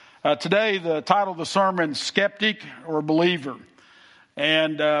Today, the title of the sermon, Skeptic or Believer.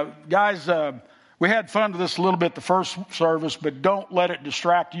 And guys, we had fun with this a little bit the first service, but don't let it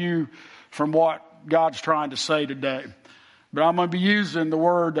distract you from what God's trying to say today. But I'm going to be using the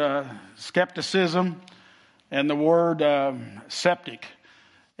word skepticism and the word septic.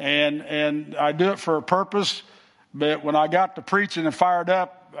 And I do it for a purpose, but when I got to preaching and fired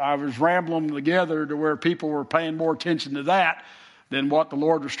up, I was rambling them together to where people were paying more attention to that than what the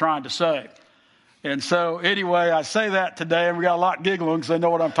Lord was trying to say. And so anyway, I say that today, and we got a lot giggling because they know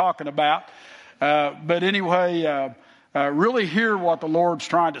what I'm talking about. But anyway, really hear what the Lord's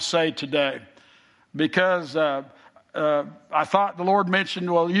trying to say today. Because I thought the Lord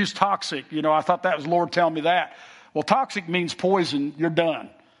mentioned, well, use toxic. I thought that was the Lord telling me that. Well, toxic means poison. You're done.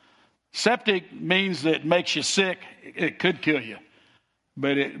 Septic means that it makes you sick. It could kill you.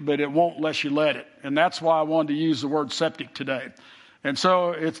 But it won't unless you let it. And that's why I wanted to use the word septic today. And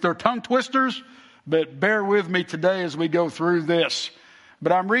so they're tongue twisters, but bear with me today as we go through this.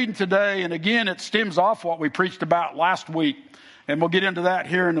 But I'm reading today, and again, it stems off what we preached about last week. And we'll get into that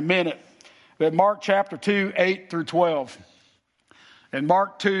here in a minute. But Mark chapter 2, 8 through 12. And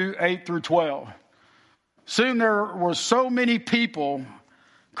Mark 2, 8 through 12. Soon there were so many people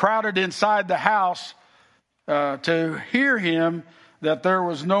crowded inside the house to hear him that there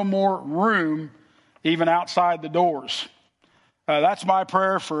was no more room even outside the doors. That's my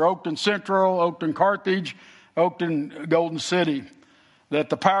prayer for Oakton Central, Oakton Carthage, Oakton Golden City, that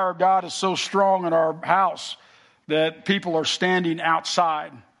the power of God is so strong in our house that people are standing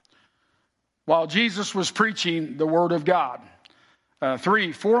outside while Jesus was preaching the word of God.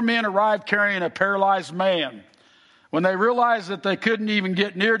 4 men arrived carrying a paralyzed man. When they realized that they couldn't even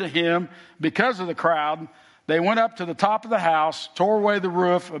get near to him because of the crowd, they went up to the top of the house, tore away the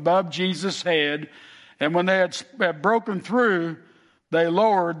roof above Jesus' head, and when they had broken through, they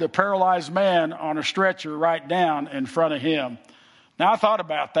lowered the paralyzed man on a stretcher right down in front of him. Now, I thought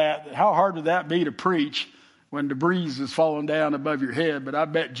about that. How hard would that be to preach when debris is falling down above your head? But I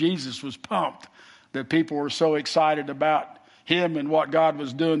bet Jesus was pumped that people were so excited about him and what God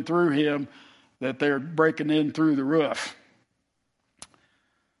was doing through him that they're breaking in through the roof.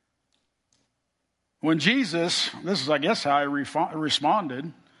 When Jesus, this is, I guess, how he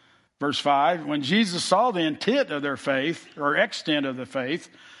responded. Verse 5, when Jesus saw the intent of their faith, or extent of the faith,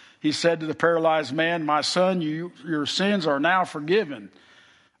 he said to the paralyzed man, "My son, your sins are now forgiven."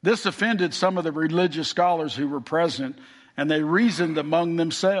 This offended some of the religious scholars who were present, and they reasoned among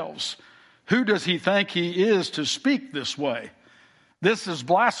themselves, "Who does he think he is to speak this way? This is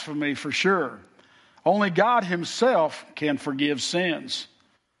blasphemy for sure. Only God himself can forgive sins."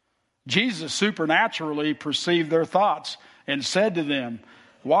 Jesus supernaturally perceived their thoughts and said to them,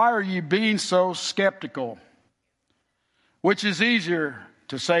 "Why are you being so skeptical? Which is easier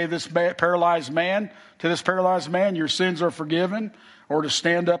to say to this paralyzed man, your sins are forgiven, or to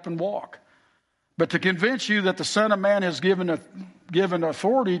stand up and walk? But to convince you that the Son of Man has given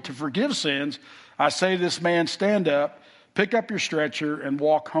authority to forgive sins, I say to this man, stand up, pick up your stretcher, and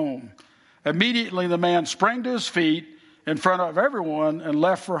walk home." Immediately the man sprang to his feet in front of everyone and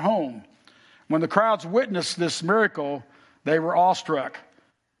left for home. When the crowds witnessed this miracle, they were awestruck.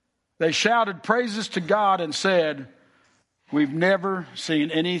 They shouted praises to God and said, "We've never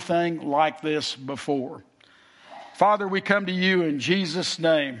seen anything like this before." Father, we come to you in Jesus'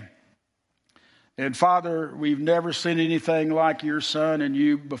 name. And Father, we've never seen anything like your Son and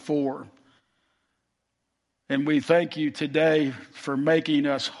you before. And we thank you today for making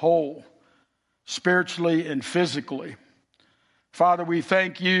us whole, spiritually and physically. Father, we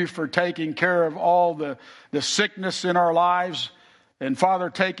thank you for taking care of all the sickness in our lives. And Father,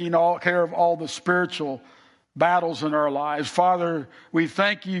 taking care of all the spiritual battles in our lives. Father, we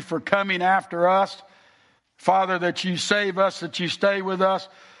thank you for coming after us. Father, that you save us, that you stay with us.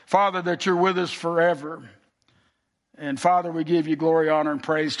 Father, that you're with us forever. And Father, we give you glory, honor, and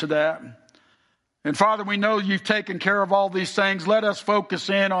praise to that. And Father, we know you've taken care of all these things. Let us focus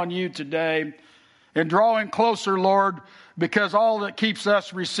in on you today and drawing closer, Lord, because all that keeps us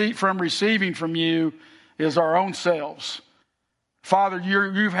from receiving from you is our own selves. Father,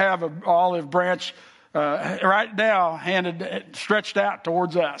 you have an olive branch right now stretched out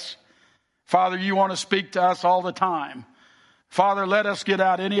towards us. Father, you want to speak to us all the time. Father, let us get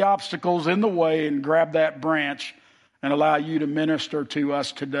out any obstacles in the way and grab that branch and allow you to minister to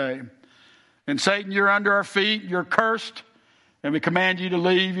us today. And Satan, you're under our feet. You're cursed. And we command you to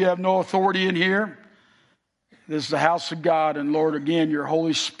leave. You have no authority in here. This is the house of God. And Lord, again, your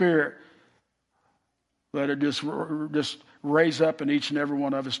Holy Spirit, let it just raise up in each and every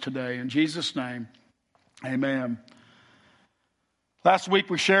one of us today. In Jesus' name, amen. Last week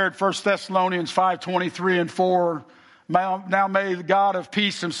we shared 1 Thessalonians 5:23 and 4. Now may the God of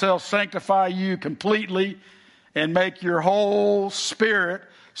peace himself sanctify you completely and make your whole spirit,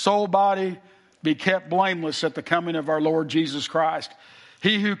 soul, body be kept blameless at the coming of our Lord Jesus Christ.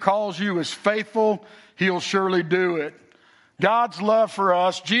 He who calls you is faithful. He'll surely do it. God's love for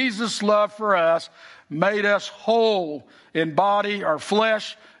us, Jesus' love for us, made us whole in body, our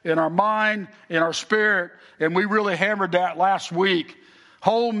flesh, in our mind, in our spirit. And we really hammered that last week.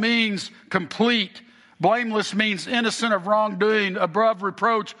 Whole means complete. Blameless means innocent of wrongdoing, above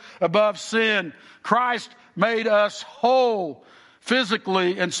reproach, above sin. Christ made us whole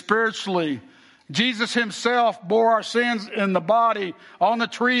physically and spiritually. Jesus himself bore our sins in the body on the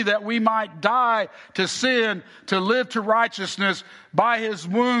tree that we might die to sin, to live to righteousness. By his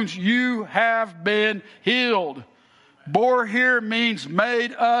wounds you have been healed. Bore here means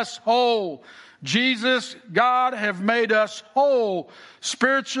made us whole. Jesus, God have made us whole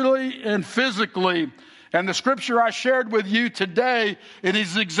spiritually and physically. And the scripture I shared with you today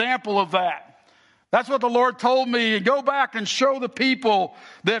is an example of that. That's what the Lord told me. And go back and show the people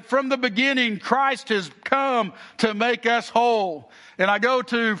that from the beginning, Christ has come to make us whole. And I go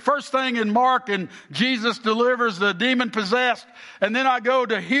to first thing in Mark, and Jesus delivers the demon-possessed. And then I go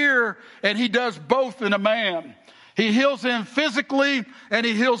to here, and he does both in a man. He heals him physically, and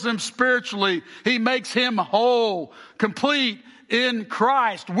he heals him spiritually. He makes him whole, complete in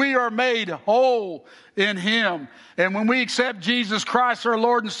Christ. We are made whole in him. And when we accept Jesus Christ, our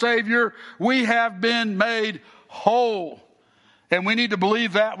Lord and Savior, we have been made whole. And we need to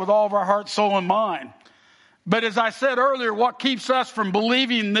believe that with all of our heart, soul, and mind. But as I said earlier, what keeps us from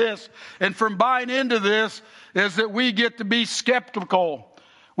believing this and from buying into this is that we get to be skeptical.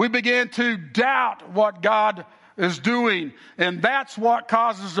 We begin to doubt what God is doing. And that's what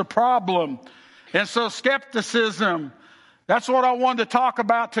causes the problem. And so skepticism, that's what I wanted to talk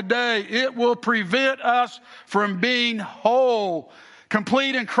about today. It will prevent us from being whole,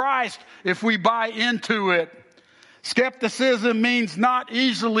 complete in Christ, if we buy into it. Skepticism means not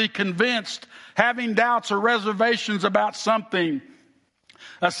easily convinced, having doubts or reservations about something.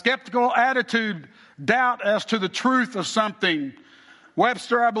 A skeptical attitude, doubt as to the truth of something.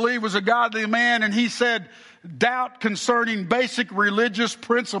 Webster, I believe, was a godly man, and he said, doubt concerning basic religious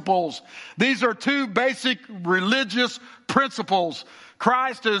principles. These are two basic religious principles.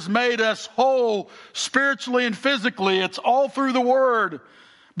 Christ has made us whole spiritually and physically. It's all through the Word.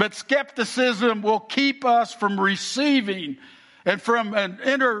 But skepticism will keep us from receiving and from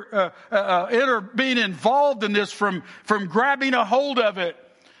being involved in this, from grabbing a hold of it.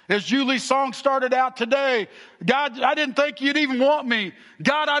 As Julie's song started out today, God, I didn't think you'd even want me.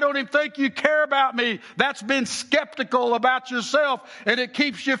 God, I don't even think you care about me. That's been skeptical about yourself, and it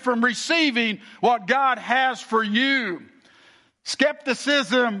keeps you from receiving what God has for you.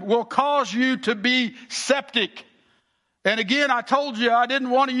 Skepticism will cause you to be septic. And again, I told you I didn't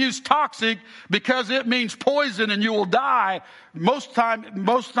want to use toxic because it means poison and you will die most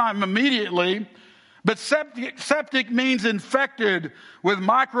time immediately. But septic means infected with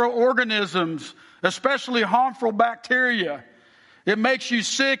microorganisms, especially harmful bacteria. It makes you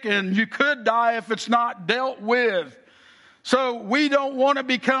sick and you could die if it's not dealt with. So we don't want to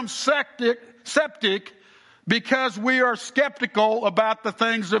become septic because we are skeptical about the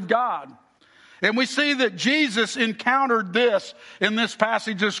things of God. And we see that Jesus encountered this in this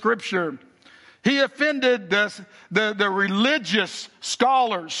passage of Scripture. He offended the religious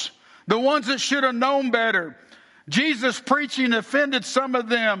scholars, the ones that should have known better. Jesus' preaching offended some of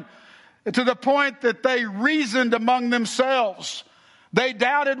them to the point that they reasoned among themselves. They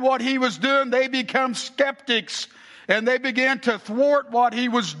doubted what he was doing. They become skeptics, and they began to thwart what he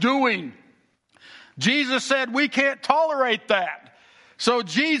was doing. Jesus said, we can't tolerate that. So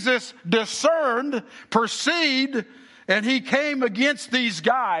Jesus discerned, perceived, and he came against these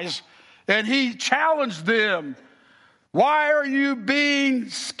guys, and he challenged them. Why are you being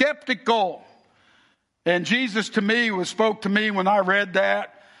skeptical? And Jesus spoke to me when I read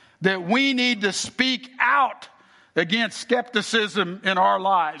that we need to speak out against skepticism in our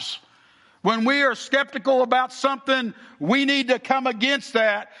lives. When we are skeptical about something, we need to come against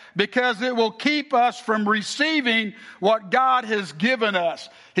that because it will keep us from receiving what God has given us.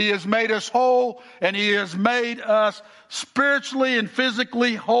 He has made us whole, and he has made us spiritually and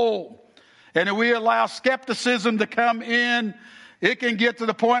physically whole. And if we allow skepticism to come in, it can get to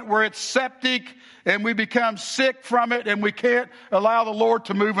the point where it's septic and we become sick from it and we can't allow the Lord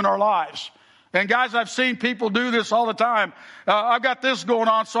to move in our lives. And guys, I've seen people do this all the time. I've got this going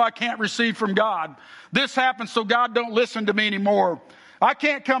on, so I can't receive from God. This happens, so God don't listen to me anymore. I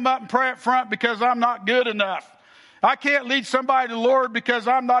can't come up and pray up front because I'm not good enough. I can't lead somebody to the Lord because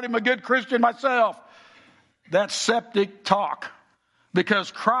I'm not even a good Christian myself. That's septic talk,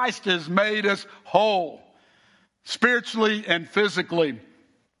 because Christ has made us whole, spiritually and physically.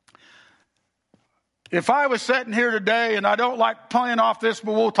 If I was sitting here today, and I don't like playing off this,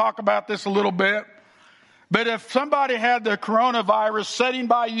 but we'll talk about this a little bit. But if somebody had the coronavirus sitting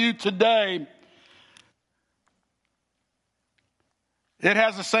by you today, it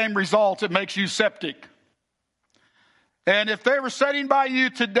has the same result. It makes you septic. And if they were sitting by you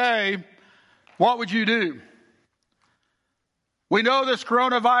today, what would you do? We know this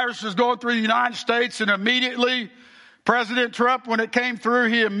coronavirus is going through the United States, and immediately President Trump, when it came through,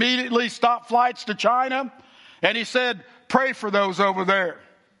 he immediately stopped flights to China, and he said, pray for those over there.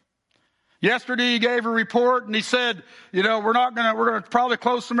 Yesterday he gave a report, and he said, we're going to probably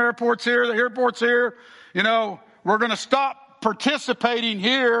close some airports here, the airports here. We're going to stop participating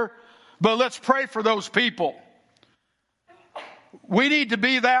here, but let's pray for those people. We need to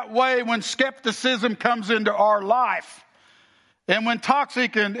be that way when skepticism comes into our life. And when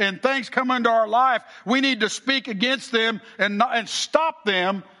toxic and things come into our life, we need to speak against them and stop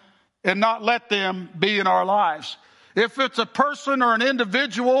them and not let them be in our lives. If it's a person or an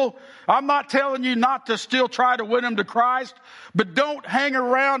individual, I'm not telling you not to still try to win them to Christ, but don't hang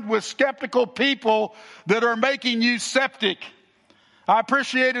around with skeptical people that are making you septic. I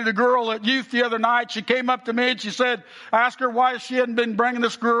appreciated a girl at youth the other night. She came up to me and she said, I asked her why she hadn't been bringing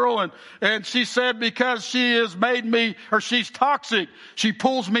this girl. And she said, because she has made me, or she's toxic. She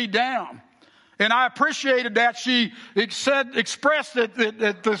pulls me down. And I appreciated that. She expressed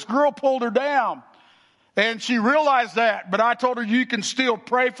that this girl pulled her down. And she realized that. But I told her, you can still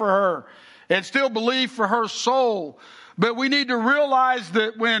pray for her and still believe for her soul. But we need to realize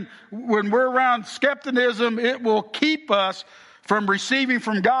that when we're around skepticism, it will keep us from receiving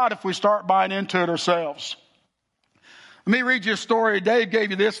from God if we start buying into it ourselves. Let me read you a story. Dave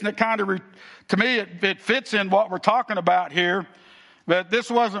gave you this, and it kind of, to me, it fits in what we're talking about here. But this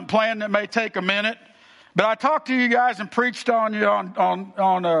wasn't planned. It may take a minute. But I talked to you guys and preached on you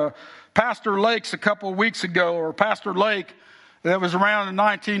on Pastor Lake's a couple of weeks ago, or Pastor Lake that was around in the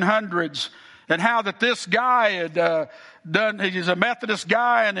 1900s, and how that this guy had he's a Methodist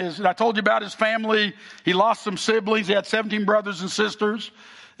guy, and I told you about his family. He lost some siblings. He had 17 brothers and sisters,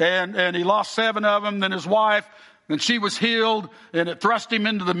 and he lost 7 of them. Then his wife, and she was healed, and it thrust him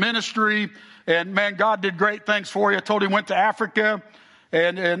into the ministry. And man, God did great things for you. I told him he went to Africa.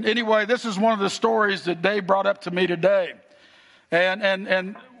 And anyway, this is one of the stories that Dave brought up to me today.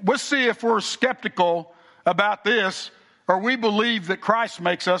 And we'll see if we're skeptical about this, or we believe that Christ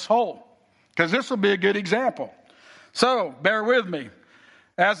makes us whole. Because this will be a good example. So, bear with me.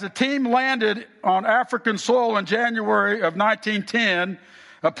 As the team landed on African soil in January of 1910,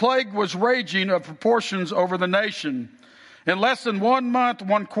 a plague was raging of proportions over the nation. In less than 1 month,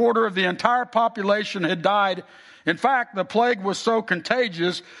 1/4 of the entire population had died. In fact, the plague was so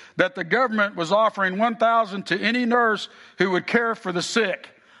contagious that the government was offering $1,000 to any nurse who would care for the sick.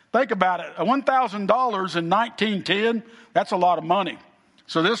 Think about it. $1,000 in 1910, that's a lot of money.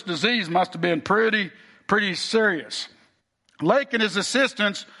 So this disease must have been pretty serious. Lake and his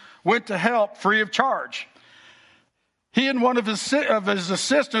assistants went to help free of charge. He and one of his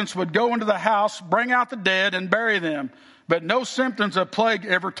assistants would go into the house, bring out the dead, and bury them. But no symptoms of plague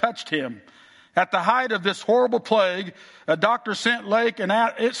ever touched him. At the height of this horrible plague, a doctor sent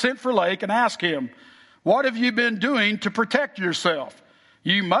for Lake and asked him, "What have you been doing to protect yourself?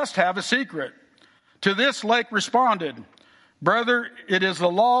 You must have a secret." To this, Lake responded, "Brother, it is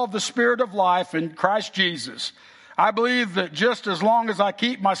the law of the Spirit of life in Christ Jesus. I believe that just as long as I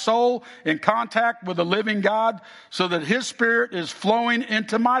keep my soul in contact with the living God, so that His Spirit is flowing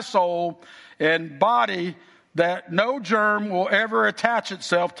into my soul and body, that no germ will ever attach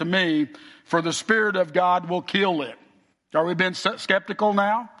itself to me, for the Spirit of God will kill it." Are we being skeptical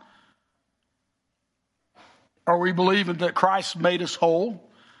now? Are we believing that Christ made us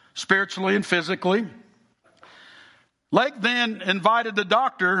whole, spiritually and physically? Lake then invited the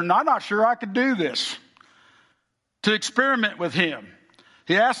doctor, and I'm not sure I could do this, to experiment with him.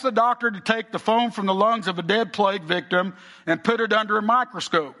 He asked the doctor to take the foam from the lungs of a dead plague victim and put it under a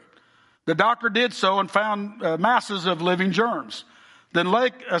microscope. The doctor did so and found masses of living germs. Then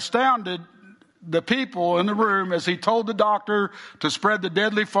Lake astounded the people in the room as he told the doctor to spread the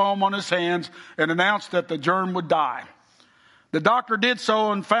deadly foam on his hands and announced that the germ would die. The doctor did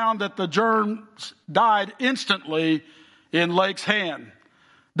so and found that the germs died instantly in Lake's hand.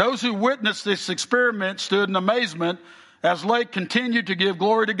 Those who witnessed this experiment stood in amazement as Lake continued to give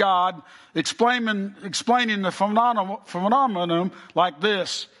glory to God, explaining the phenomenon like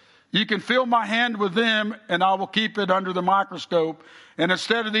this: You can feel my hand with them, and I will keep it under the microscope. And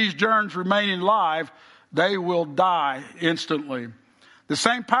instead of these germs remaining alive, they will die instantly. The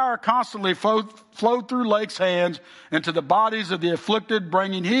same power constantly flowed through Lake's hands into the bodies of the afflicted,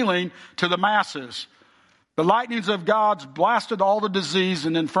 bringing healing to the masses. The lightnings of God blasted all the disease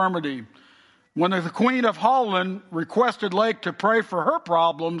and infirmity. When the Queen of Holland requested Lake to pray for her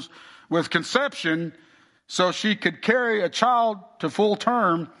problems with conception so she could carry a child to full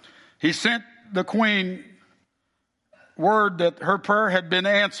term, he sent the Queen word that her prayer had been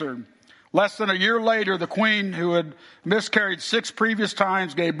answered. Less than a year later, the Queen, who had miscarried 6 previous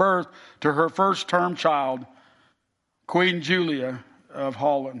times, gave birth to her first term child, Queen Julia of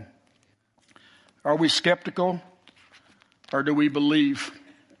Holland. Are we skeptical, or do we believe?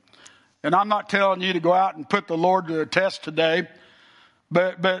 And I'm not telling you to go out and put the Lord to the test today,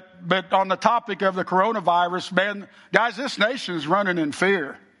 but on the topic of the coronavirus, man, guys, this nation is running in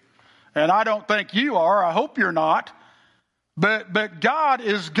fear. And I don't think you are. I hope you're not. But God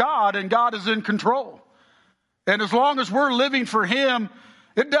is God, and God is in control. And as long as we're living for Him,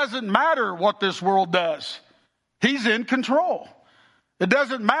 it doesn't matter what this world does. He's in control. It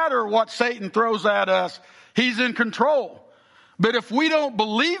doesn't matter what Satan throws at us. He's in control. But if we don't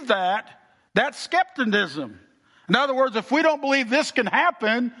believe that, that's skepticism. In other words, if we don't believe this can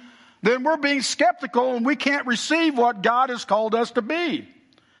happen, then we're being skeptical and we can't receive what God has called us to be.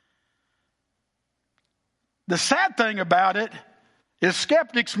 The sad thing about it is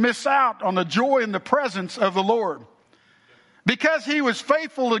skeptics miss out on the joy in the presence of the Lord. Because he was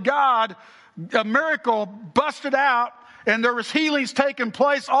faithful to God, a miracle busted out and there was healings taking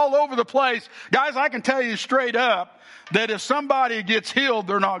place all over the place. Guys, I can tell you straight up that if somebody gets healed,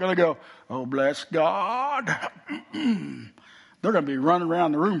 they're not going to go, oh, bless God. They're going to be running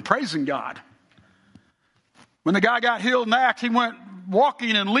around the room praising God. When the guy got healed in Acts, he went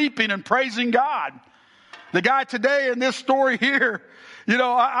walking and leaping and praising God. The guy today in this story here,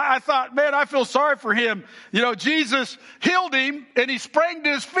 I thought, man, I feel sorry for him. Jesus healed him and he sprang to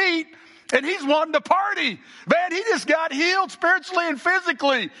his feet and he's wanting to party. Man, he just got healed spiritually and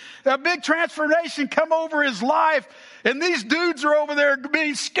physically. A big transformation come over his life. And these dudes are over there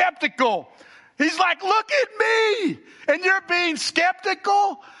being skeptical. He's like, look at me. And you're being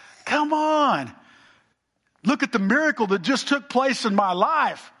skeptical? Come on. Look at the miracle that just took place in my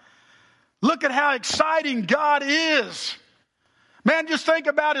life. Look at how exciting God is. Man, just think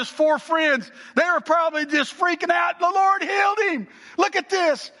about his 4 friends. They were probably just freaking out. The Lord healed him. Look at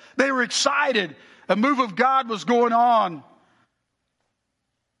this. They were excited. A move of God was going on.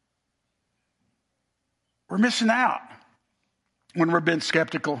 We're missing out when we're being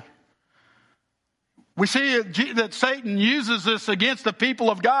skeptical. We see that Satan uses this against the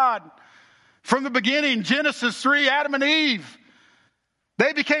people of God. From the beginning, Genesis 3, Adam and Eve,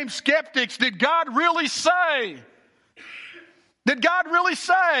 they became skeptics. Did God really say? Did God really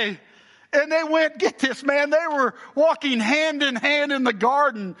say? And they went, get this, man, they were walking hand in hand in the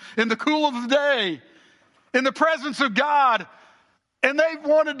garden in the cool of the day, in the presence of God. And they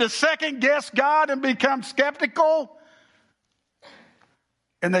wanted to second guess God and become skeptical.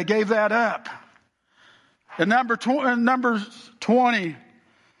 And they gave that up. In Numbers 20,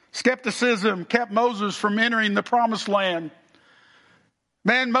 skepticism kept Moses from entering the promised land.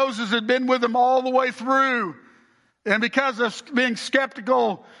 Man, Moses had been with them all the way through. And because of being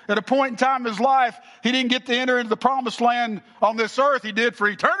skeptical at a point in time in his life, he didn't get to enter into the promised land on this earth. He did for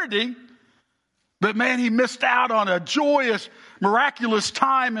eternity. But man, he missed out on a joyous, miraculous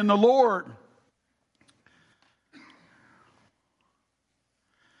time in the Lord.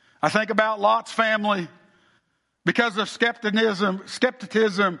 I think about Lot's family. Because of skepticism,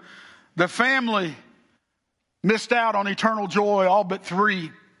 the family missed out on eternal joy, all but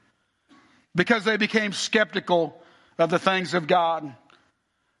 3, because they became skeptical of the things of God.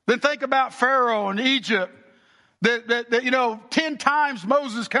 Then think about Pharaoh in Egypt. That 10 times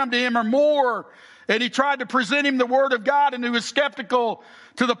Moses come to him or more, and he tried to present him the word of God, and he was skeptical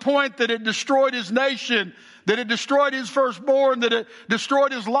to the point that it destroyed his nation, that it destroyed his firstborn, that it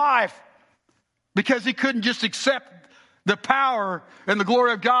destroyed his life, because he couldn't just accept the power and the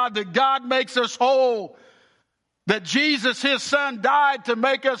glory of God, that God makes us whole. That Jesus, his son, died to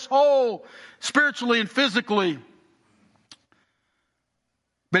make us whole spiritually and physically.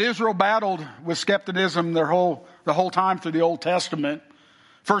 But Israel battled with skepticism the whole time through the Old Testament.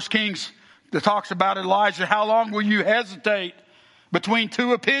 1 Kings, that talks about Elijah. How long will you hesitate between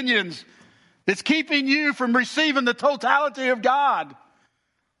 2 opinions? It's keeping you from receiving the totality of God.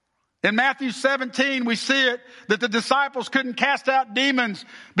 In Matthew 17, we see it that the disciples couldn't cast out demons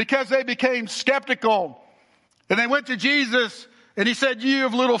because they became skeptical. And they went to Jesus And he said, you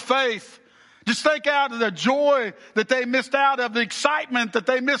of little faith. Just think out of the joy that they missed out of, the excitement that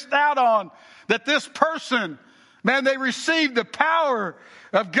they missed out on, that this person, man, they received the power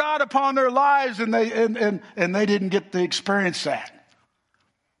of God upon their lives, and they didn't get to experience that.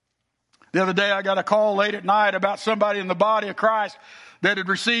 The other day I got a call late at night about somebody in the body of Christ that had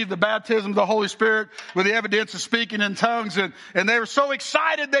received the baptism of the Holy Spirit with the evidence of speaking in tongues, and they were so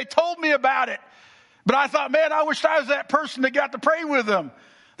excited they told me about it. But I thought, man, I wish I was that person that got to pray with them.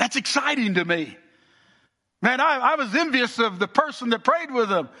 That's exciting to me. Man, I was envious of the person that prayed with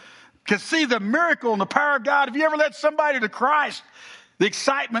them. Because see the miracle and the power of God. Have you ever led somebody to Christ? The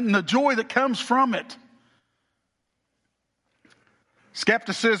excitement and the joy that comes from it.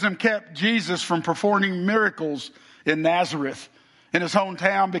 Skepticism kept Jesus from performing miracles in Nazareth, in his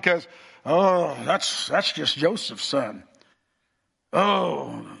hometown, because, that's just Joseph's son.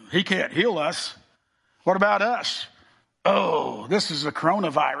 Oh, he can't heal us. What about us? Oh, this is the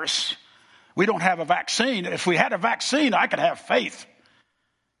coronavirus. We don't have a vaccine. If we had a vaccine, I could have faith.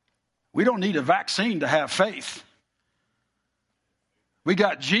 We don't need a vaccine to have faith. We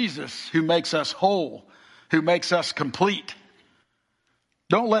got Jesus who makes us whole, who makes us complete.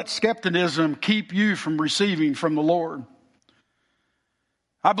 Don't let skepticism keep you from receiving from the Lord.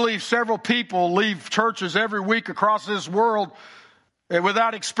 I believe several people leave churches every week across this world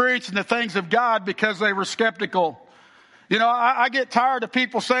without experiencing the things of God because they were skeptical. You know, I get tired of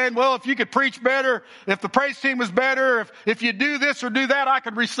people saying, well, if you could preach better, if the praise team was better, if you do this or do that, I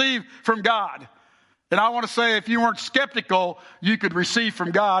could receive from God. And I want to say, if you weren't skeptical, you could receive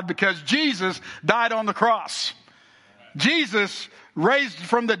from God, because Jesus died on the cross. Jesus raised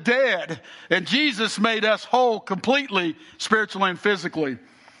from the dead, and Jesus made us whole completely, spiritually and physically.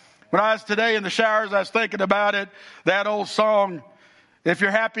 When I was today in the showers, I was thinking about it, that old song, if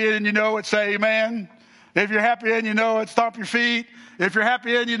you're happy and you know it, say amen. If you're happy and you know it, stomp your feet. If you're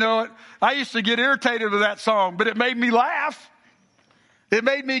happy and you know it. I used to get irritated with that song, but it made me laugh. It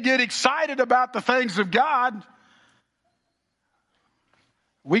made me get excited about the things of God.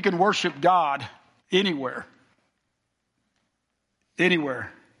 We can worship God anywhere.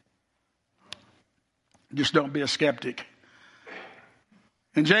 Anywhere. Just don't be a skeptic.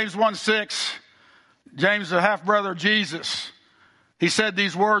 In James 1:6, James, the half-brother of Jesus, he said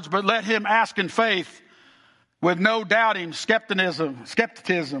these words, but let him ask in faith, with no doubting,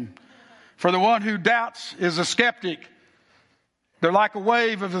 skepticism. For the one who doubts is a skeptic. They're like a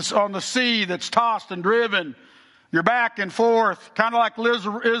wave on the sea that's tossed and driven. You're back and forth, kind of like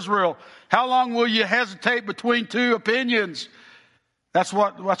Israel. How long will you hesitate between two opinions? That's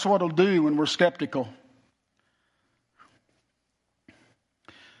what it'll do when we're skeptical.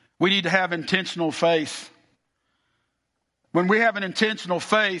 We need to have intentional faith. When we have an intentional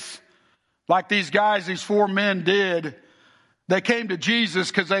faith, like these guys, these 4 men did, they came to Jesus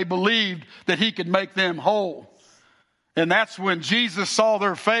because they believed that he could make them whole. And that's when Jesus saw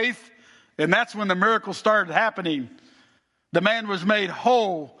their faith, and that's when the miracle started happening. The man was made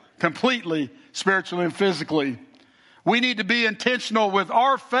whole completely, spiritually and physically. We need to be intentional with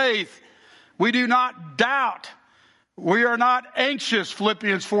our faith. We do not doubt. We are not anxious,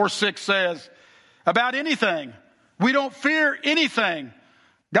 Philippians 4:6 says, about anything. We don't fear anything.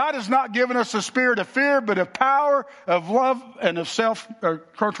 God has not given us a spirit of fear, but of power, of love, and of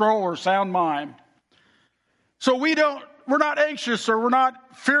self-control or sound mind. So we're not anxious, or we're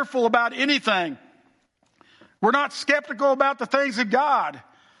not fearful about anything. We're not skeptical about the things of God.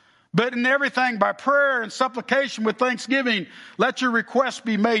 But in everything, by prayer and supplication with thanksgiving, let your requests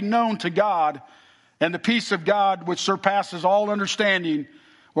be made known to God. And the peace of God, which surpasses all understanding,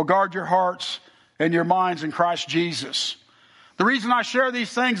 will guard your hearts and your minds in Christ Jesus. The reason I share these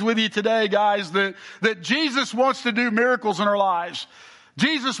things with you today, guys, that Jesus wants to do miracles in our lives.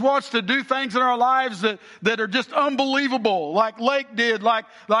 Jesus wants to do things in our lives that are just unbelievable, like Lake did, like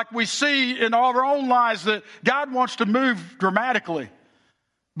we see in all of our own lives, that God wants to move dramatically.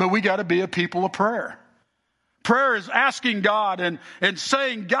 But we got to be a people of prayer. Prayer is asking God and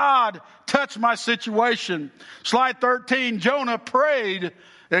saying, God, touch my situation. Slide 13, Jonah prayed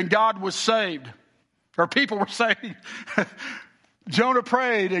and God was saved. Or people were saved. Jonah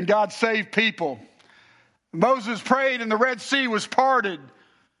prayed and God saved people. Moses prayed and the Red Sea was parted.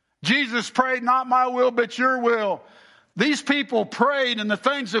 Jesus prayed, not my will, but your will. These people prayed and the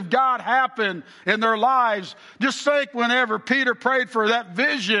things of God happened in their lives. Just think whenever Peter prayed for that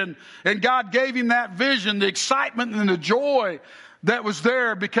vision and God gave him that vision, the excitement and the joy that was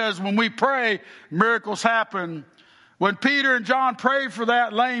there, because when we pray, miracles happen. When Peter and John prayed for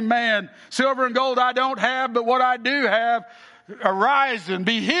that lame man, silver and gold I don't have, but what I do have, arise and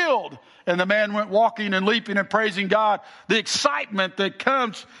be healed. And the man went walking and leaping and praising God. The excitement that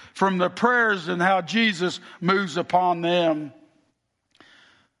comes from the prayers and how Jesus moves upon them.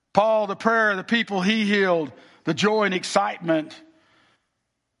 Paul, the prayer of the people he healed, the joy and excitement.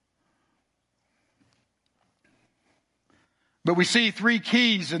 But we see three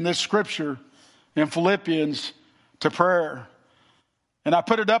keys in this scripture in Philippians to prayer. And I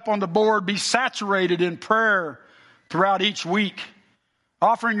put it up on the board: be saturated in prayer throughout each week,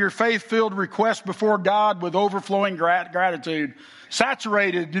 offering your faith-filled request before God with overflowing gratitude.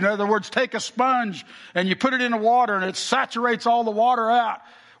 Saturated, in other words, take a sponge and you put it in the water and it saturates all the water out.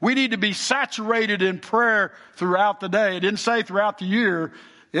 We need to be saturated in prayer throughout the day. It didn't say throughout the year.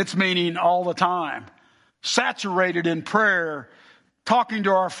 It's meaning all the time. Saturated in prayer, talking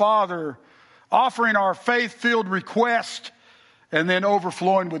to our Father, offering our faith-filled request, and then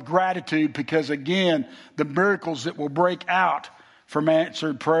overflowing with gratitude because, again, the miracles that will break out from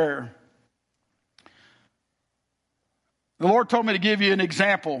answered prayer. The Lord told me to give you an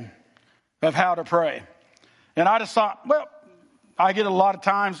example of how to pray. And I just thought, well, I get a lot of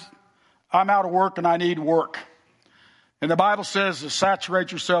times I'm out of work and I need work. And the Bible says to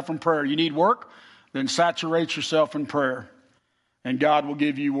saturate yourself in prayer. You need work? Then saturate yourself in prayer. And God will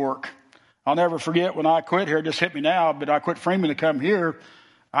give you work. I'll never forget when I quit here, it just hit me now, but I quit Freeman to come here.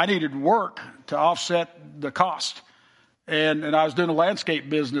 I needed work to offset the cost. And I was doing a landscape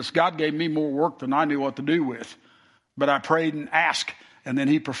business. God gave me more work than I knew what to do with. But I prayed and asked, and then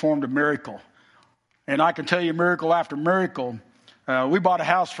he performed a miracle. And I can tell you miracle after miracle. We bought a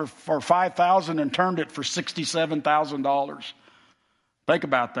house for $5,000 and turned it for $67,000. Think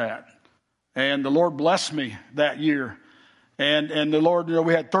about that. And the Lord blessed me that year. And the Lord,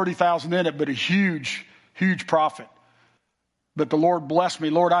 we had $30,000 in it, but a huge, huge profit. But the Lord blessed me.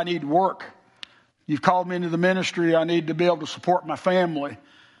 Lord, I need work. You've called me into the ministry. I need to be able to support my family.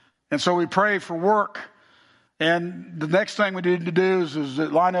 And so we pray for work. And the next thing we need to do is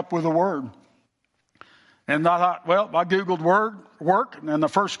line up with the Word. And I thought, well, I Googled work. And the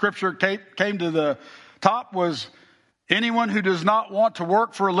first scripture came to the top was, anyone who does not want to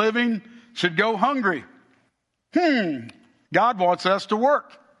work for a living should go hungry. God wants us to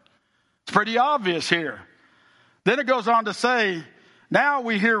work. It's pretty obvious here. Then it goes on to say, now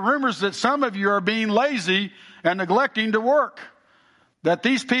we hear rumors that some of you are being lazy and neglecting to work. That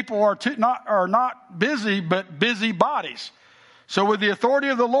these people are not busy, but busy bodies. So with the authority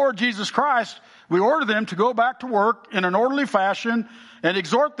of the Lord Jesus Christ, we order them to go back to work in an orderly fashion and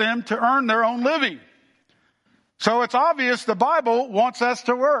exhort them to earn their own living. So it's obvious the Bible wants us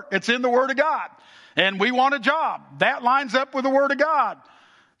to work. It's in the Word of God. And we want a job. That lines up with the Word of God.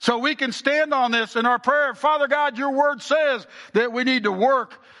 So we can stand on this in our prayer. Father God, your Word says that we need to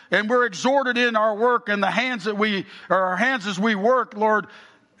work. And we're exhorted in our work and our hands as we work, Lord.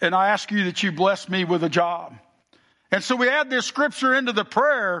 And I ask you that you bless me with a job. And so we add this scripture into the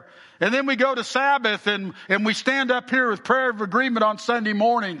prayer, and then we go to Sabbath and we stand up here with prayer of agreement on Sunday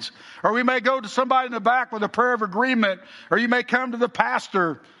mornings. Or we may go to somebody in the back with a prayer of agreement, or you may come to the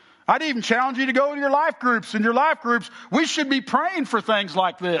pastor. I'd even challenge you to go to your life groups. In your life groups, we should be praying for things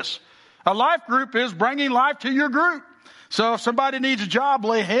like this. A life group is bringing life to your group. So if somebody needs a job,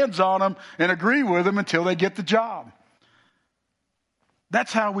 lay hands on them and agree with them until they get the job.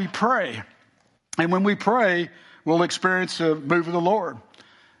 That's how we pray. And when we pray, we'll experience the move of the Lord.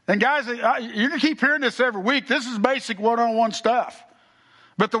 And guys, you're going to keep hearing this every week. This is basic one-on-one stuff.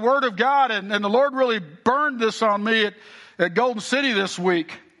 But the Word of God, and the Lord really burned this on me at Golden City this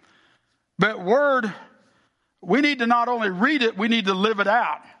week. But Word, we need to not only read it, we need to live it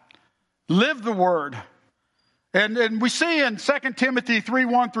out. Live the Word. And we see in 2 Timothy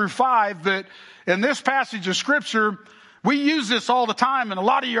 3:1-5 that in this passage of Scripture, we use this all the time, and a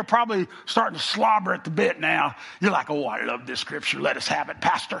lot of you are probably starting to slobber at the bit now. You're like, oh, I love this Scripture. Let us have it,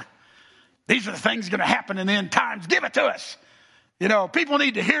 Pastor. These are the things going to happen in the end times. Give it to us. People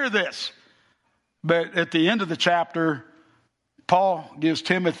need to hear this. But at the end of the chapter, Paul gives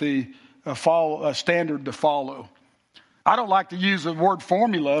Timothy a standard to follow. I don't like to use the word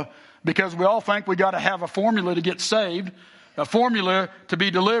formula because we all think we got to have a formula to get saved, a formula to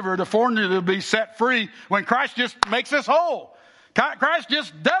be delivered, a formula to be set free, when Christ just makes us whole. Christ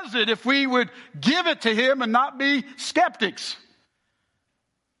just does it if we would give it to him and not be skeptics.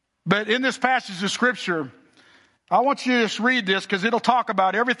 But in this passage of Scripture, I want you to just read this because it'll talk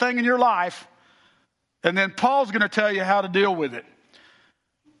about everything in your life, and then Paul's going to tell you how to deal with it.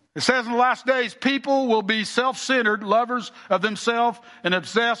 It says in the last days, people will be self-centered, lovers of themselves, and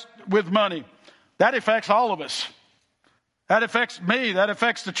obsessed with money. That affects all of us. That affects me. That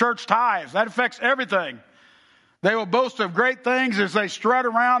affects the church tithes. That affects everything. They will boast of great things as they strut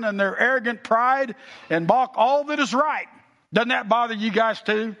around in their arrogant pride and balk all that is right. Doesn't that bother you guys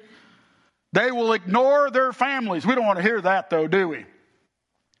too? They will ignore their families. We don't want to hear that though, do we?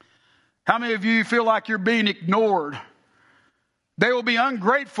 How many of you feel like you're being ignored? They will be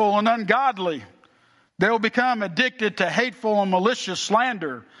ungrateful and ungodly. They will become addicted to hateful and malicious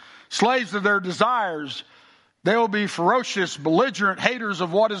slander, slaves of their desires. They will be ferocious, belligerent haters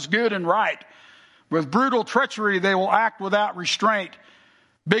of what is good and right. With brutal treachery, they will act without restraint,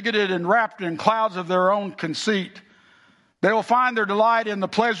 bigoted and wrapped in clouds of their own conceit. They will find their delight in the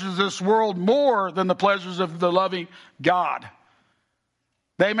pleasures of this world more than the pleasures of the loving God.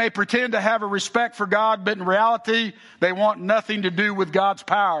 They may pretend to have a respect for God, but in reality, they want nothing to do with God's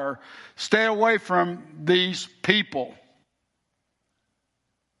power. Stay away from these people.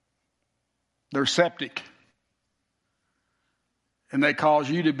 They're septic. And they cause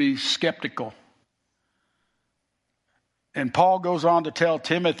you to be skeptical. And Paul goes on to tell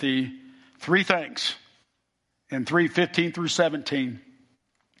Timothy 3 things in 3:15 through 17.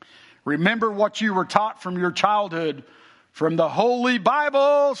 Remember what you were taught from your childhood, from the Holy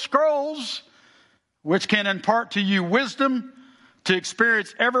Bible scrolls, which can impart to you wisdom to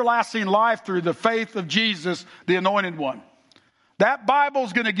experience everlasting life through the faith of Jesus, the Anointed One. That Bible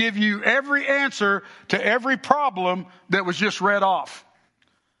is going to give you every answer to every problem that was just read off.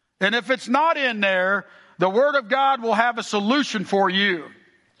 And if it's not in there, the Word of God will have a solution for you.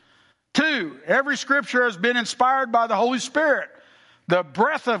 2, every scripture has been inspired by the Holy Spirit, the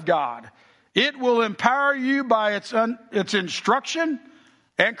breath of God. It will empower you by its instruction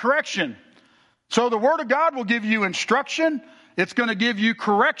and correction. So the Word of God will give you instruction. It's going to give you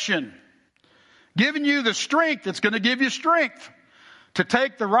correction. Giving you the strength, it's going to give you strength to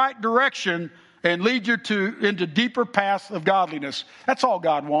take the right direction and lead you into deeper paths of godliness. That's all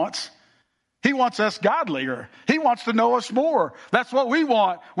God wants. He wants us godlier. He wants to know us more. That's what we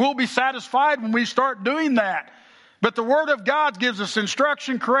want. We'll be satisfied when we start doing that. But the Word of God gives us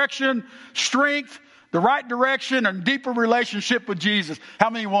instruction, correction, strength, the right direction, and deeper relationship with Jesus. How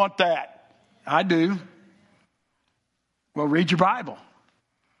many want that? I do. Well, read your Bible.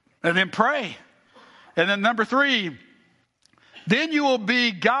 And then pray. And then number 3, then you will be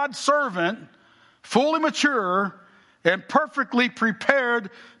God's servant, fully mature, and perfectly prepared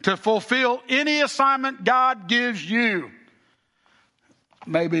to fulfill any assignment God gives you.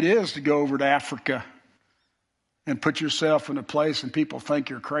 Maybe it is to go over to Africa and put yourself in a place and people think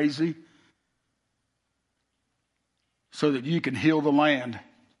you're crazy so that you can heal the land.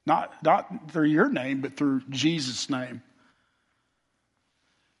 Not through your name, but through Jesus' name.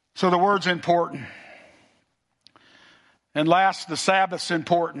 So the word's important. And last, the Sabbath's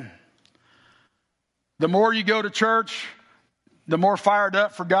important. The more you go to church, the more fired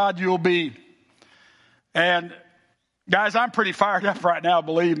up for God you'll be. And guys, I'm pretty fired up right now,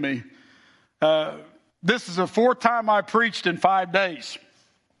 believe me. This is the 4th time I preached in 5 days.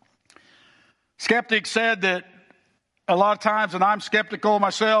 Skeptics said that a lot of times, and I'm skeptical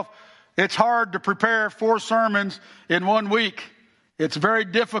myself, it's hard to prepare 4 sermons in 1 week. It's very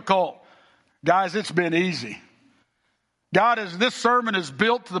difficult. Guys, it's been easy. This sermon is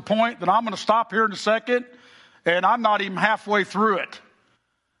built to the point that I'm going to stop here in a second, and I'm not even halfway through it.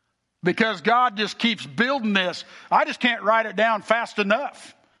 Because God just keeps building this. I just can't write it down fast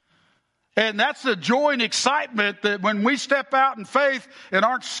enough. And that's the joy and excitement that when we step out in faith and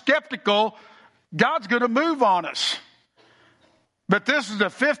aren't skeptical, God's going to move on us. But this is the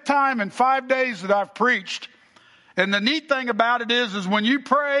 5th time in 5 days that I've preached. And the neat thing about it is when you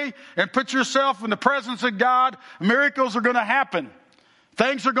pray and put yourself in the presence of God, miracles are going to happen.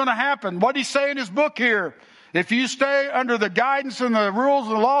 Things are going to happen. What did he say in his book here? If you stay under the guidance and the rules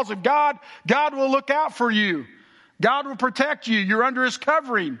and the laws of God, God will look out for you. God will protect you. You're under his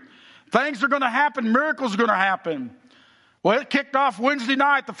covering. Things are going to happen. Miracles are going to happen. Well, it kicked off Wednesday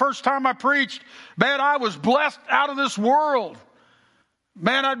night, the first time I preached. Man, I was blessed out of this world.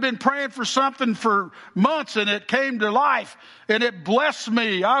 Man, I'd been praying for something for months and it came to life and it blessed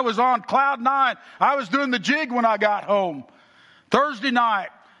me. I was on cloud 9. I was doing the jig when I got home. Thursday night,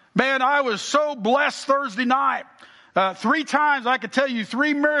 man, I was so blessed Thursday night. 3 times, I could tell you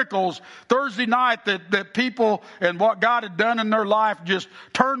 3 miracles Thursday night that people and what God had done in their life just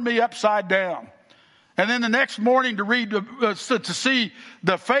turned me upside down. And then the next morning to see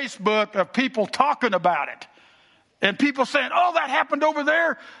the Facebook of people talking about it. And people saying, oh, that happened over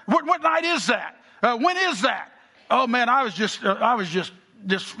there. What night is that? When is that? Oh man, I was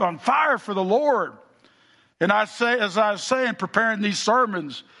just on fire for the Lord. And as I was saying, preparing these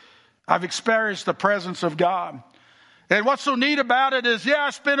sermons, I've experienced the presence of God. And what's so neat about it is, I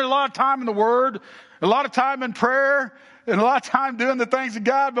spend a lot of time in the Word. A lot of time in prayer and a lot of time doing the things of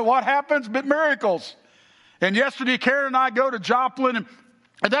God. But what happens? But miracles. And yesterday, Karen and I go to Joplin, and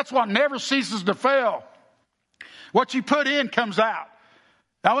that's what never ceases to fail. What you put in comes out.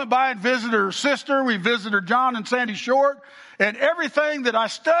 I went by and visited her sister. We visited John and Sandy Short. And everything that I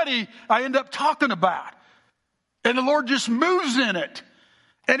study, I end up talking about. And the Lord just moves in it.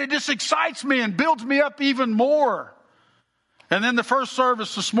 And it just excites me and builds me up even more. And then the first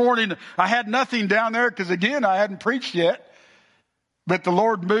service this morning, I had nothing down there because, again, I hadn't preached yet. But the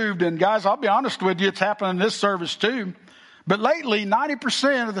Lord moved. And guys, I'll be honest with you, it's happening in this service too. But lately,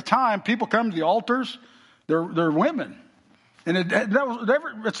 90% of the time, people come to the altars, they're women. And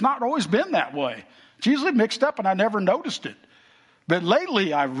it's not always been that way. It's usually mixed up and I never noticed it. But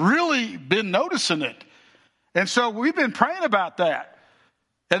lately, I've really been noticing it. And so we've been praying about that.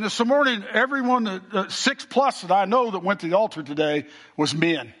 And this morning, everyone, 6+ that I know that went to the altar today was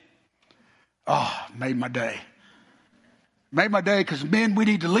men. Oh, made my day. Made my day because men, we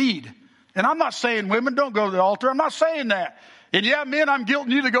need to lead. And I'm not saying women don't go to the altar. I'm not saying that. And yeah, men, I'm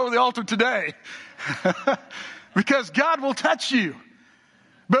guilting you to go to the altar today. Because God will touch you.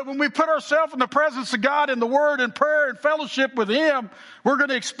 But when we put ourselves in the presence of God in the Word and prayer and fellowship with Him, we're going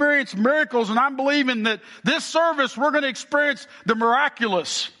to experience miracles. And I'm believing that this service, we're going to experience the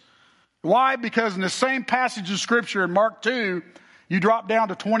miraculous. Why? Because in the same passage of Scripture in Mark 2, you drop down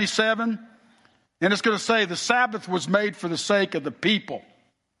to 27, and it's going to say the Sabbath was made for the sake of the people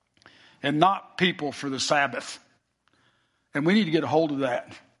and not people for the Sabbath. And we need to get a hold of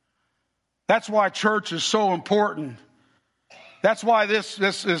that. That's why church is so important. That's why this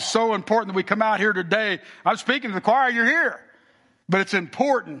is so important that we come out here today. I'm speaking to the choir, you're here. But it's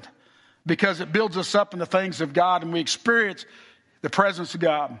important because it builds us up in the things of God and we experience the presence of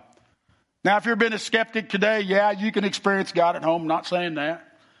God. Now, if you've been a skeptic today, yeah, you can experience God at home. I'm not saying that.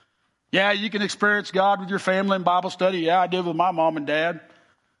 Yeah, you can experience God with your family in Bible study. Yeah, I did with my mom and dad.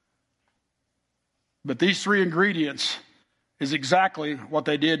 But these three ingredients is exactly what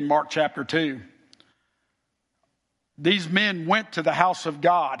they did in Mark chapter 2. These men went to the house of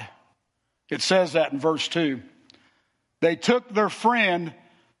God. It says that in verse 2. They took their friend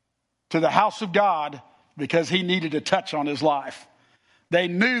to the house of God because he needed a touch on his life. They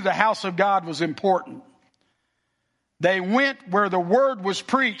knew the house of God was important. They went where the word was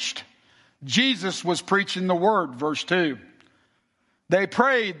preached. Jesus was preaching the word, verse 2. They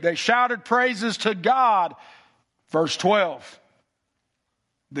prayed, they shouted praises to God, verse 12.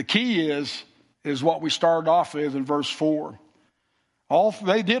 The key is what we started off with in verse 4.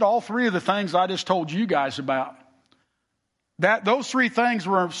 They did all three of the things I just told you guys about. Those three things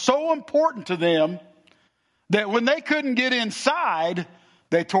were so important to them that when they couldn't get inside,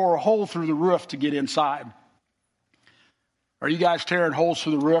 they tore a hole through the roof to get inside. Are you guys tearing holes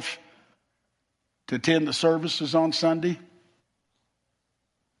through the roof to attend the services on Sunday?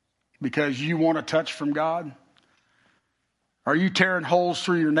 Because you want a touch from God? Are you tearing holes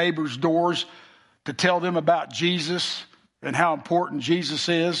through your neighbor's doors to tell them about Jesus and how important Jesus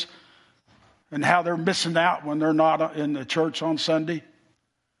is and how they're missing out when they're not in the church on Sunday?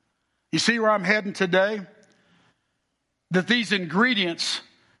 You see where I'm heading today? That these ingredients,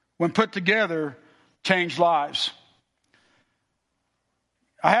 when put together, change lives.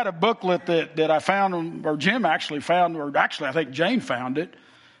 I had a booklet that I found, or Jim actually found, or actually I think Jane found it,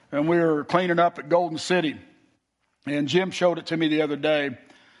 and we were cleaning up at Golden City. And Jim showed it to me the other day.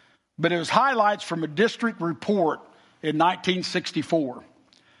 But it was highlights from a district report in 1964.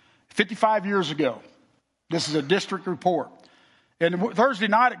 55 years ago. This is a district report. And Thursday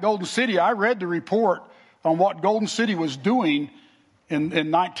night at Golden City, I read the report on what Golden City was doing in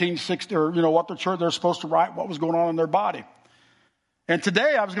 1960, or what the church they're supposed to write, what was going on in their body. And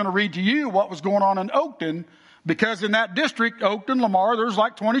today I was going to read to you what was going on in Oakton, because in that district, Oakton, Lamar, there's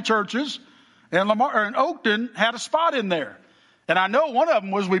like 20 churches, and Oakton had a spot in there. And I know one of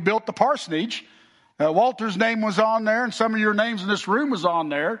them was we built the parsonage. Walter's name was on there, and some of your names in this room was on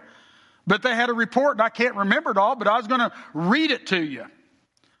there. But they had a report, and I can't remember it all, but I was going to read it to you.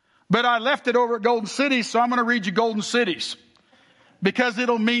 But I left it over at Golden City, so I'm going to read you Golden City's, because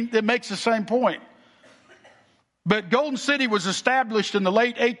it makes the same point. But Golden City was established in the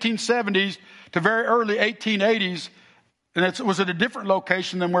late 1870s to very early 1880s, and it was at a different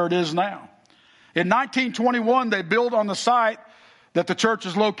location than where it is now. In 1921, they built on the site that the church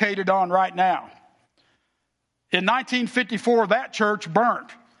is located on right now. In 1954, that church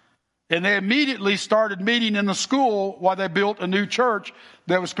burnt, and they immediately started meeting in the school while they built a new church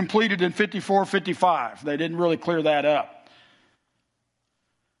that was completed in 54-55. They didn't really clear that up.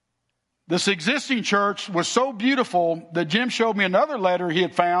 This existing church was so beautiful that Jim showed me another letter he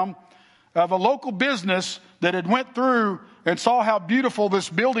had found of a local business that had went through and saw how beautiful this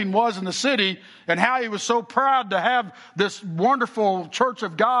building was in the city and how he was so proud to have this wonderful church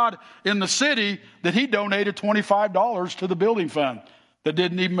of God in the city that he donated $25 to the building fund that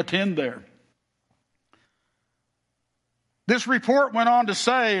didn't even attend there. This report went on to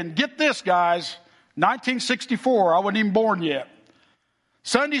say, and get this, guys, 1964, I wasn't even born yet.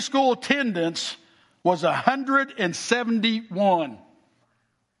 Sunday school attendance was 171.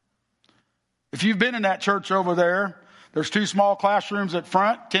 If you've been in that church over there, there's 2 small classrooms at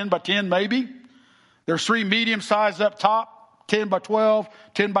front, 10 by 10 maybe. There's 3 medium-sized up top, 10 by 12,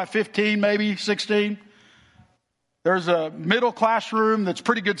 10 by 15 maybe, 16. There's a middle classroom that's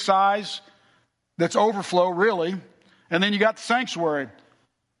pretty good size, that's overflow really. And then you got the sanctuary.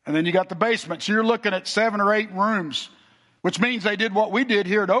 And then you got the basement. So you're looking at 7 or 8 rooms, which means they did what we did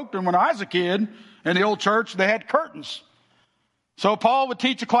here at Oakton when I was a kid in the old church. They had curtains. So Paul would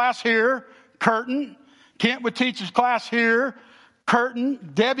teach a class here, curtain. Kent would teach a class here,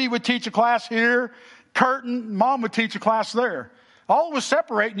 curtain. Debbie would teach a class here, curtain. Mom would teach a class there. All that was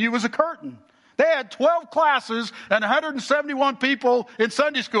separating you was a curtain. They had 12 classes and 171 people in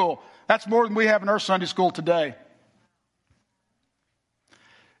Sunday school. That's more than we have in our Sunday school today.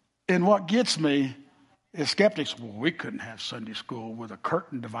 And what gets me is skeptics, well, we couldn't have Sunday school with a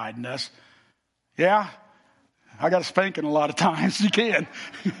curtain dividing us. Yeah, I got a spanking a lot of times. You can.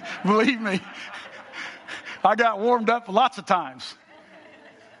 Believe me. I got warmed up lots of times.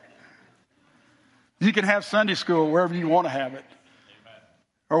 You can have Sunday school wherever you want to have it.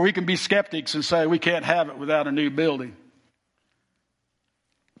 Or we can be skeptics and say we can't have it without a new building.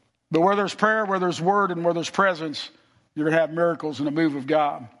 But where there's prayer, where there's word, and where there's presence, you're going to have miracles and a move of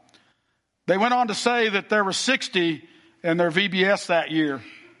God. They went on to say that there were 60 in their VBS that year.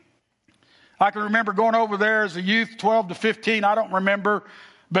 I can remember going over there as a youth, 12 to 15, I don't remember.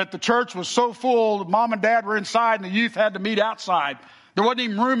 But the church was so full, Mom and Dad were inside and the youth had to meet outside. There wasn't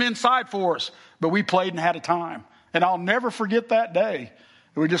even room inside for us, but we played and had a time. And I'll never forget that day.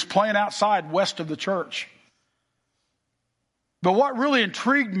 We were just playing outside west of the church. But what really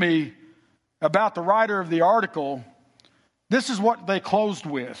intrigued me about the writer of the article, this is what they closed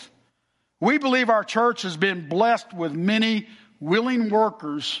with. We believe our church has been blessed with many willing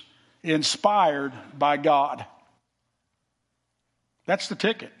workers inspired by God. That's the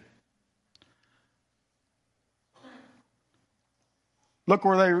ticket. Look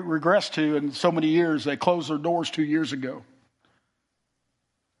where they regressed to in so many years. They closed their doors 2 years ago.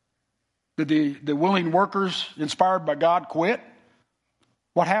 Did the willing workers inspired by God quit?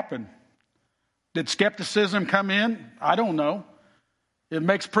 What happened? Did skepticism come in? I don't know. It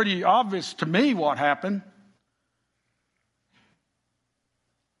makes pretty obvious to me what happened.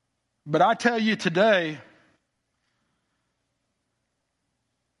 But I tell you today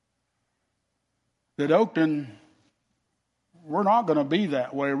that Oakton, we're not going to be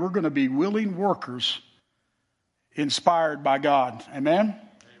that way. We're going to be willing workers inspired by God. Amen? Amen.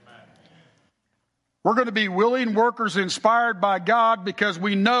 We're going to be willing workers inspired by God because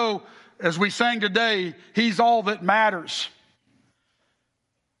we know, as we sang today, He's all that matters.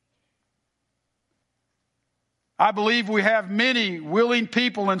 I believe we have many willing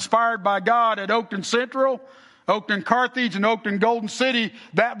people inspired by God at Oakton Central, Oakton Carthage, and Oakton Golden City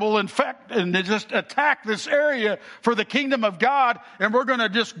that will infect and just attack this area for the kingdom of God. And we're going to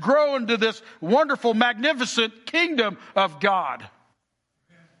just grow into this wonderful, magnificent kingdom of God.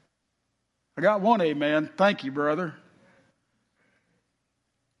 I got one amen. Thank you, brother.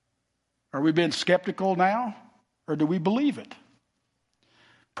 Are we being skeptical now, or do we believe it?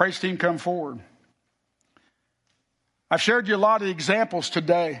 Praise team, come forward. I've shared you a lot of examples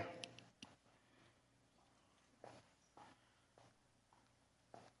today.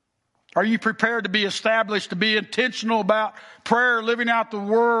 Are you prepared to be established, to be intentional about prayer, living out the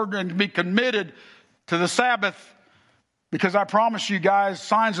word, and to be committed to the Sabbath? Because I promise you guys,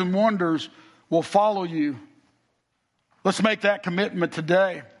 signs and wonders will follow you. Let's make that commitment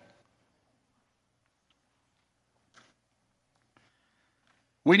today.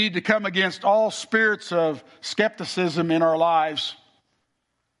 We need to come against all spirits of skepticism in our lives.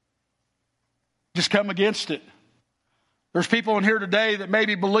 Just come against it. There's people in here today that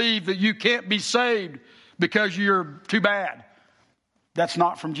maybe believe that you can't be saved because you're too bad. That's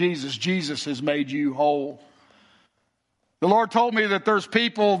not from Jesus. Jesus has made you whole. The Lord told me that there's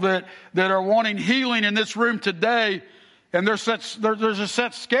people that are wanting healing in this room today, and there's a set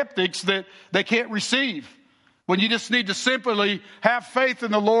of skeptics that they can't receive. When you just need to simply have faith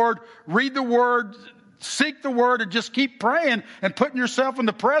in the Lord, read the Word, seek the Word, and just keep praying and putting yourself in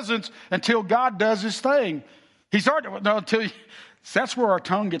the presence until God does His thing. So that's where our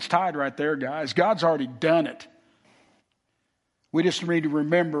tongue gets tied right there, guys. God's already done it. We just need to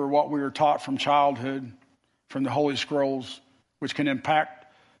remember what we were taught from childhood, from the Holy Scrolls, which can impact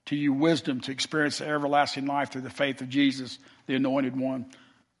to you wisdom to experience the everlasting life through the faith of Jesus, the Anointed One.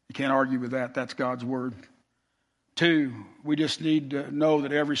 You can't argue with that. That's God's Word. 2, we just need to know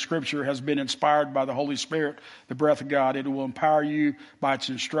that every Scripture has been inspired by the Holy Spirit, the breath of God. It will empower you by its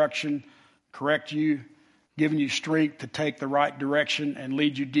instruction, correct you, giving you strength to take the right direction and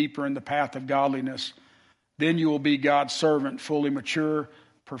lead you deeper in the path of godliness. Then you will be God's servant, fully mature,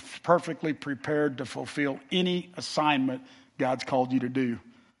 perfectly prepared to fulfill any assignment God's called you to do.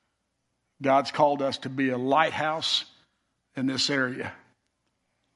 God's called us to be a lighthouse in this area.